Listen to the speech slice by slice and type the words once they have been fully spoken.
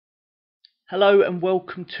Hello and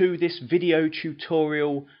welcome to this video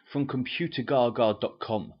tutorial from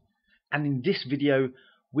Computergaga.com, and in this video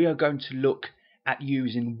we are going to look at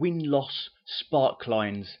using win-loss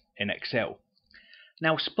sparklines in Excel.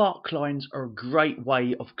 Now, sparklines are a great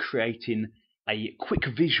way of creating a quick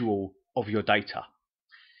visual of your data,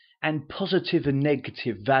 and positive and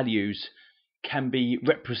negative values can be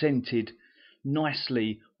represented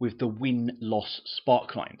nicely with the win-loss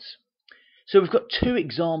sparklines. So we've got two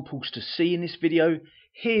examples to see in this video.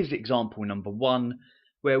 Here's example number one,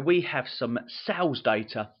 where we have some sales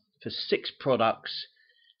data for 6 products,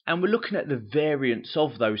 and we're looking at the variance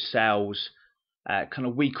of those sales kind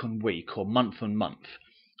of week on week or month on month,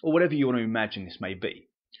 or whatever you want to imagine this may be.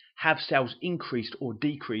 Have sales increased or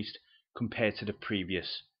decreased compared to the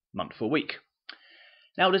previous month or week?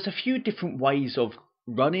 Now, there's a few different ways of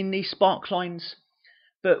running these sparklines,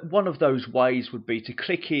 but one of those ways would be to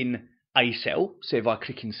click in a cell. So if I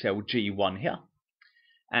click in cell G1 here,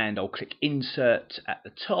 and I'll click insert at the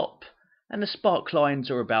top, and the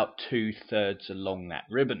sparklines are about 2/3 along that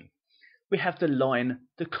ribbon. We have the line,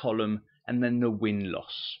 the column, and then the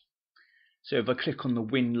win-loss. So if I click on the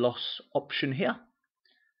win-loss option here,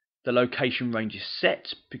 the location range is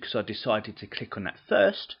set because I decided to click on that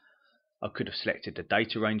first. I could have selected the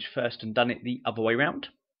data range first and done it the other way around.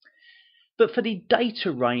 But for the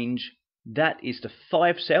data range, that is the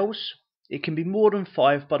 5 cells. It can be more than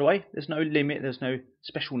 5, by the way. There's no limit, there's no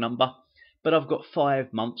special number. But I've got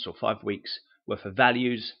 5 months or 5 weeks worth of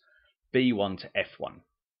values, B1 to F1.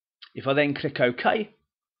 If I then click OK,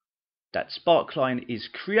 that sparkline is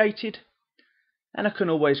created, and I can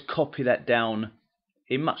always copy that down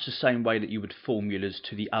in much the same way that you would formulas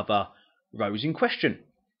to the other rows in question.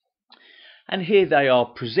 And here they are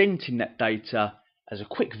presenting that data as a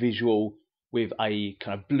quick visual with a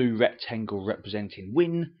kind of blue rectangle representing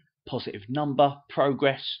win, positive number,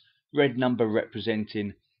 progress, red number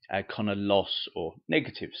representing a kind of loss or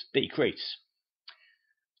negatives, decrease.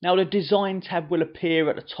 Now, the design tab will appear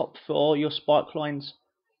at the top for your sparklines.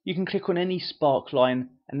 You can click on any sparkline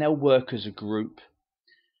and they'll work as a group.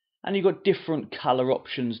 And you've got different colour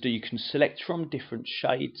options that you can select from, different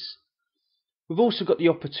shades. We've also got the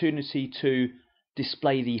opportunity to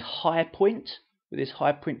display the high point with this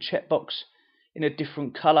high point checkbox in a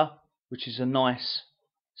different colour, which is a nice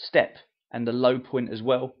step, and the low point as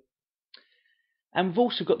well. And we've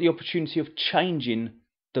also got the opportunity of changing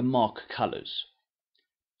the marker colours.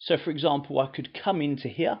 So for example, I could come into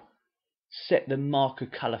here, set the marker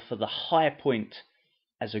colour for the high point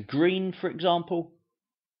as a green, for example,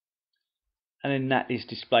 and then that is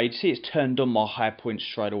displayed. See, it's turned on my high point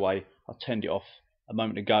straight away. I turned it off a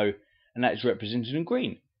moment ago, and that is represented in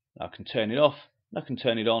green. I can turn it off, I can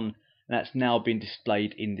turn it on, and that's now been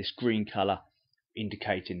displayed in this green colour,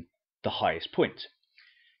 indicating the highest point.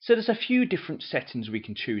 So there's a few different settings we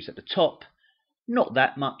can choose at the top. Not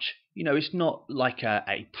that much, it's not like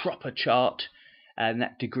a proper chart and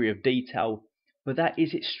that degree of detail, but that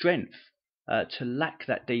is its strength, to lack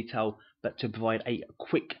that detail but to provide a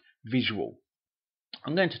quick visual.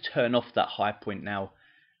 I'm going to turn off that high point now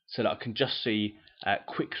so that I can just see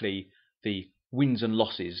quickly the wins and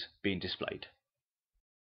losses being displayed.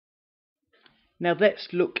 Now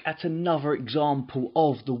let's look at another example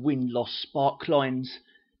of the win-loss sparklines,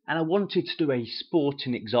 and I wanted to do a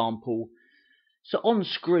sporting example. So on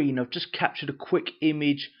screen I've just captured a quick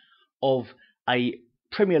image of a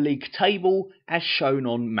Premier League table as shown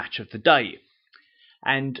on Match of the Day,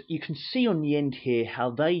 and you can see on the end here how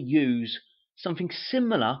they use something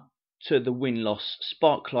similar to the win-loss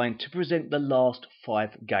sparkline to present the last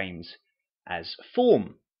 5 games as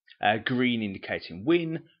form. Green indicating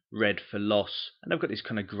win, red for loss, and I've got this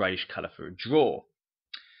kind of greyish colour for a draw.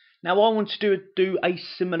 Now I want to do a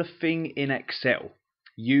similar thing in Excel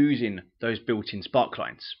using those built-in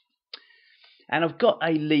sparklines. And I've got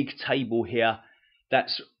a league table here.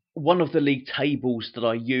 That's one of the league tables that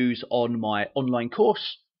I use on my online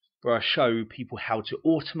course, where I show people how to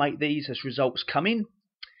automate these as results come in.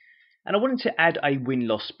 And I wanted to add a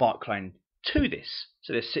win-loss sparkline to this.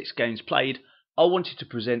 So there's 6 games played. I wanted to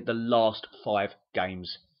present the last 5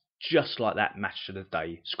 games just like that Match of the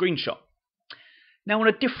Day screenshot. Now on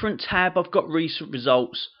a different tab I've got recent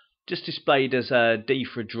results just displayed as D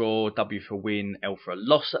for a draw, W for a win, L for a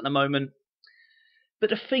loss at the moment.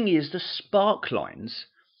 But the thing is, the sparklines,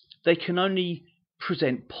 they can only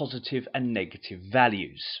present positive and negative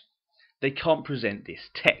values. They can't present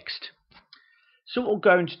this text. So what we're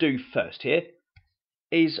going to do first here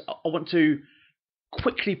is I want to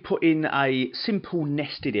quickly put in a simple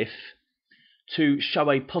nested if to show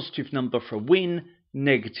a positive number for a win,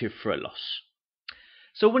 negative for a loss.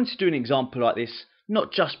 So I wanted to do an example like this,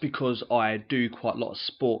 not just because I do quite a lot of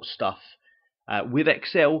sports stuff with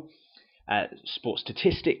Excel, sports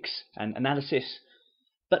statistics and analysis,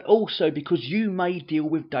 but also because you may deal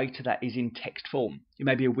with data that is in text form. It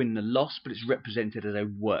may be a win and a loss, but it's represented as a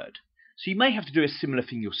word. So you may have to do a similar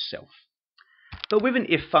thing yourself. But with an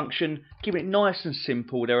if function, keeping it nice and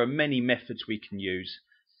simple, there are many methods we can use.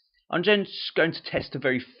 I'm just going to test the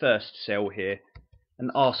very first cell here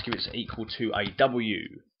and ask if it's equal to a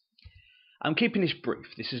W. I'm keeping this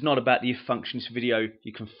brief. This is not about the if function in this video.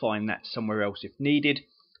 You can find that somewhere else if needed.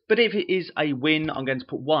 But if it is a win, I'm going to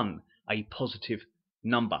put 1, a positive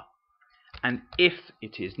number. And if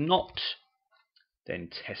it is not, then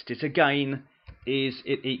test it again. Is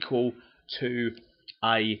it equal to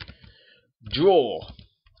a draw?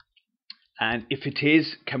 And if it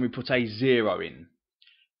is, can we put a 0 in?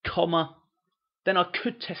 Comma. Then I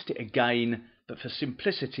could test it again, but for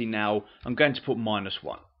simplicity now, I'm going to put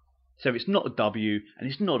 -1. So if it's not a W and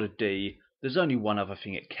it's not a D, there's only one other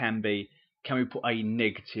thing it can be. Can we put a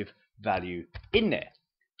negative value in there?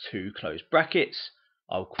 2 close brackets.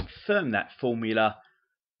 I'll confirm that formula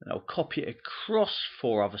and I'll copy it across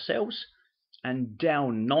 4 other cells and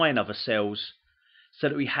down 9 other cells so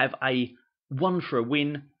that we have a 1 for a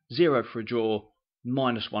win, 0 for a draw,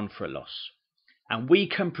 -1 for a loss. And we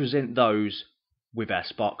can present those with our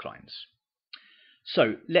Sparklines.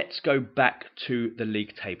 So let's go back to the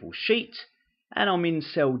league table sheet, and I'm in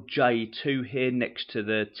cell J2 here next to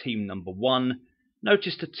the team number 1.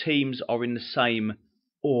 Notice the teams are in the same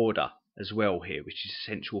order as well here, which is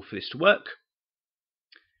essential for this to work.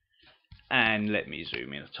 And let me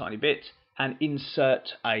zoom in a tiny bit and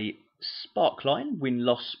insert a Sparkline,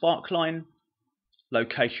 win-loss Sparkline.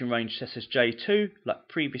 Location range set as J2, like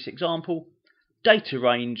previous example. Data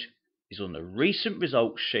range is on the recent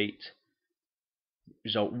results sheet,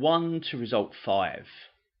 result 1 to result 5.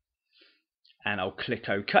 And I'll click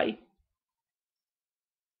OK.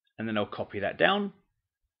 And then I'll copy that down.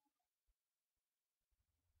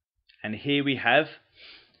 And here we have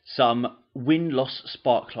some win-loss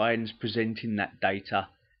Sparklines presenting that data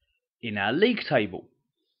in our league table.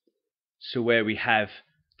 So where we have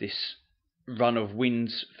this run of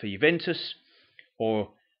wins for Juventus,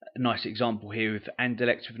 or a nice example here with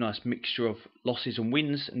Anderlecht with a nice mixture of losses and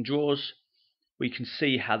wins and draws, we can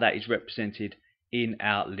see how that is represented in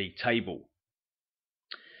our league table.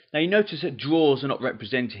 Now you notice that draws are not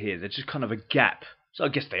represented here, they're just kind of a gap. So I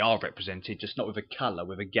guess they are represented, just not with a colour,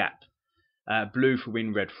 with a gap. Blue for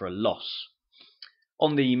win, red for a loss.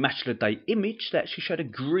 On the match of the day image, they actually showed a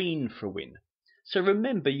green for a win. So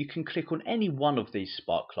remember, you can click on any one of these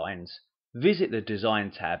Sparklines, visit the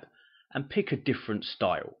design tab and pick a different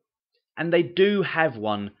style. And they do have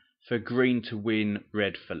one for green to win,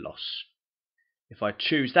 red for loss. If I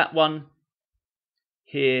choose that one,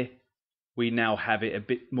 here we now have it a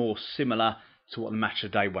bit more similar to what the match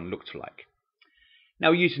of the day one looked like.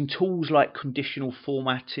 Now using tools like conditional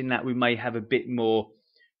formatting, that we may have a bit more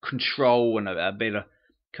control and a bit of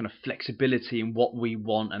kind of flexibility in what we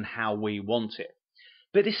want and how we want it.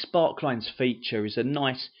 But this Sparklines feature is a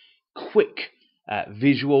nice quick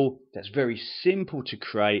visual that's very simple to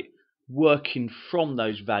create, working from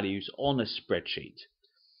those values on a spreadsheet.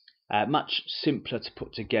 Much simpler to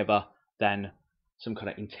put together than some kind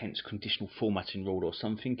of intense conditional formatting rule or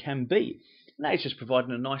something can be. And that is just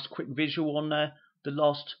providing a nice quick visual on the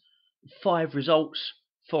last 5 results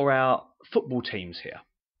for our football teams here.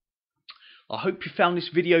 I hope you found this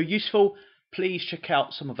video useful. Please check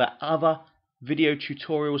out some of our other video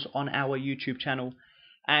tutorials on our YouTube channel,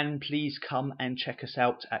 and please come and check us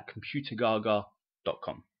out at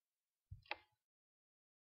Computergaga.com.